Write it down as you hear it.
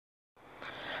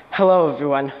Hello,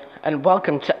 everyone, and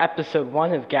welcome to episode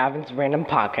 1 of Gavin's Random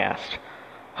Podcast,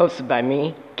 hosted by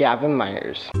me, Gavin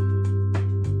Myers.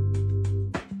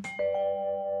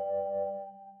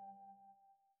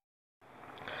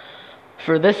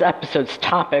 For this episode's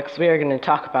topics, we are going to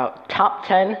talk about top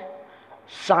 10,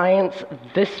 science,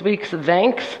 this week's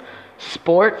thanks,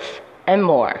 sports, and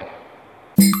more.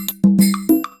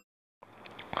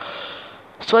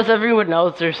 So as everyone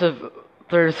knows, the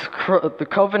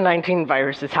COVID-19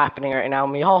 virus is happening right now,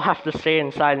 and we all have to stay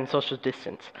inside and social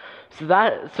distance.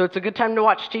 So it's a good time to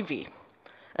watch TV,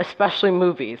 especially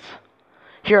movies.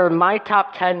 Here are my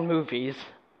top 10 movies.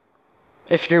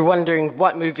 If you're wondering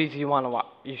what movies you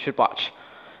should watch.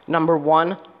 Number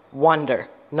 1, Wonder.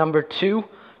 Number 2,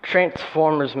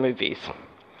 Transformers movies.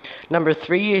 Number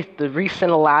 3, the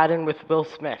recent Aladdin with Will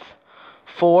Smith.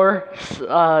 4,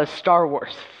 Star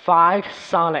Wars. 5,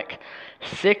 Sonic.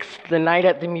 6, The Night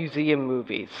at the Museum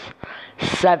movies.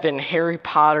 7, Harry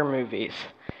Potter movies.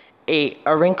 8,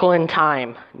 A Wrinkle in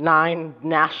Time. 9,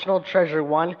 National Treasure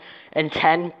 1. And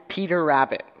 10, Peter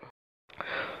Rabbit.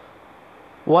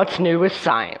 What's new with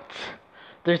science?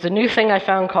 There's a new thing I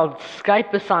found called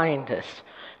Skype a Scientist.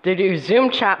 They do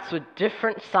Zoom chats with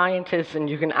different scientists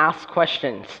and you can ask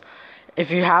questions.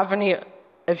 If you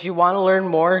want to learn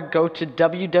more, go to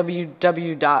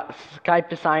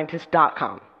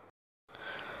www.skypeascientist.com.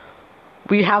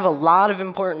 We have a lot of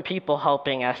important people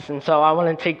helping us, and so I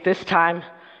want to take this time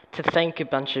to thank a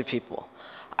bunch of people.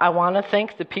 I want to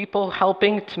thank the people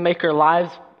helping to make our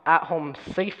lives at home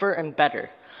safer and better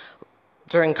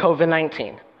during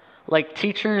COVID-19, like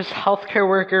teachers, healthcare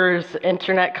workers,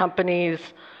 internet companies,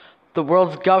 the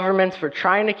world's governments for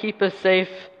trying to keep us safe,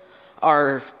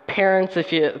 our parents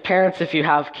if you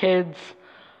have kids,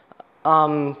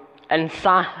 and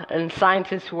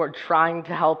scientists who are trying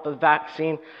to help a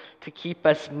vaccine to keep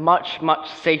us much, much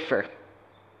safer.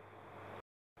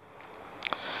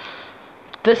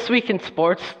 This week in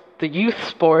sports, the youth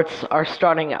sports are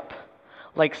starting up,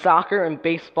 like soccer and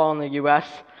baseball in the U.S.,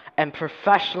 and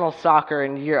professional soccer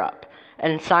in Europe,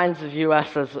 and signs of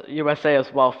USA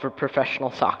as well for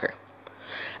professional soccer.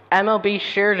 MLB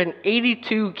shared an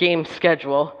 82-game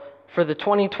schedule for the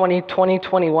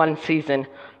 2020-2021 season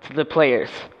to the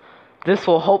players. This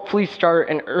will hopefully start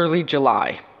in early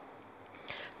July.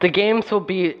 The games will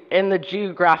be in the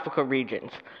geographical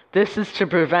regions. This is to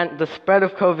prevent the spread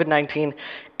of COVID-19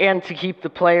 and to keep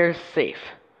the players safe.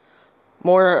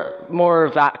 More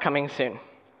of that coming soon.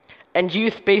 And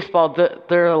youth baseball,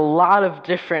 there are a lot of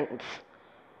difference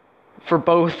for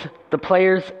both the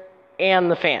players and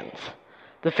the fans.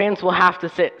 The fans will have to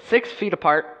sit 6 feet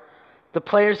apart. The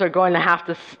players are going to have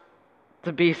to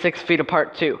be 6 feet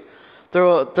apart too. There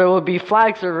will be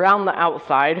flags around the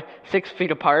outside, 6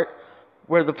 feet apart,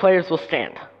 where the players will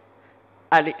stand.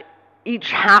 At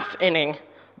each half inning,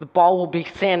 the ball will be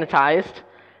sanitized,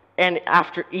 and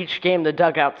after each game, the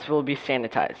dugouts will be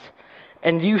sanitized.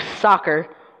 And youth soccer,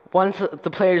 once the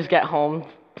players get home,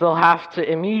 they'll have to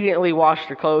immediately wash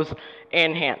their clothes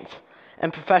and hands.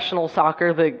 And professional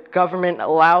soccer, the government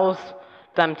allows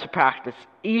them to practice,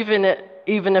 even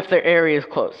if their area is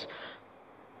closed.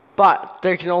 But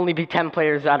there can only be 10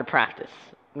 players at a practice,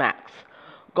 max.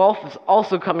 Golf is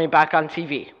also coming back on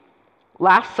TV.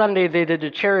 Last Sunday, they did a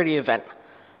charity event.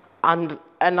 And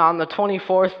on the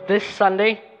 24th, this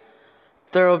Sunday,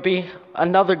 there will be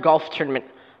another golf tournament.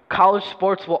 College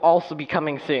sports will also be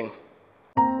coming soon.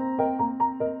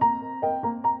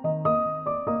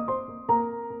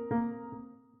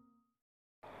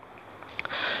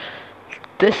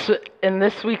 In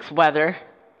this week's weather,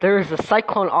 there is a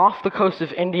cyclone off the coast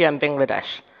of India and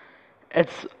Bangladesh.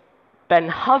 It's been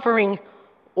hovering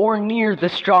or near the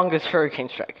strongest hurricane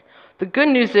strike. The good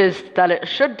news is that it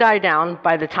should die down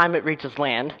by the time it reaches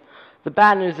land. The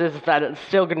bad news is that it's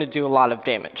still going to do a lot of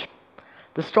damage.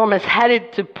 The storm is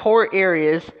headed to poor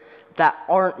areas that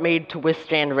aren't made to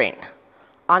withstand rain.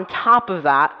 On top of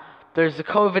that, there's the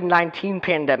COVID-19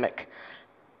 pandemic.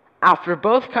 After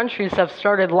both countries have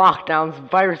started lockdowns, the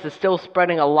virus is still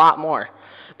spreading a lot more.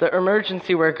 The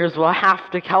emergency workers will have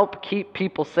to help keep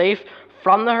people safe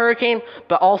from the hurricane,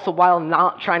 but also while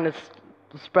not trying to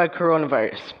spread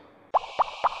coronavirus.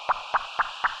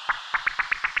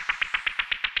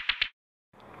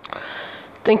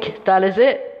 That is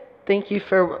it. Thank you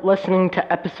for listening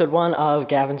to episode 1 of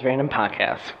Gavin's Random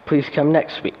Podcast. Please come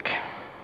next week.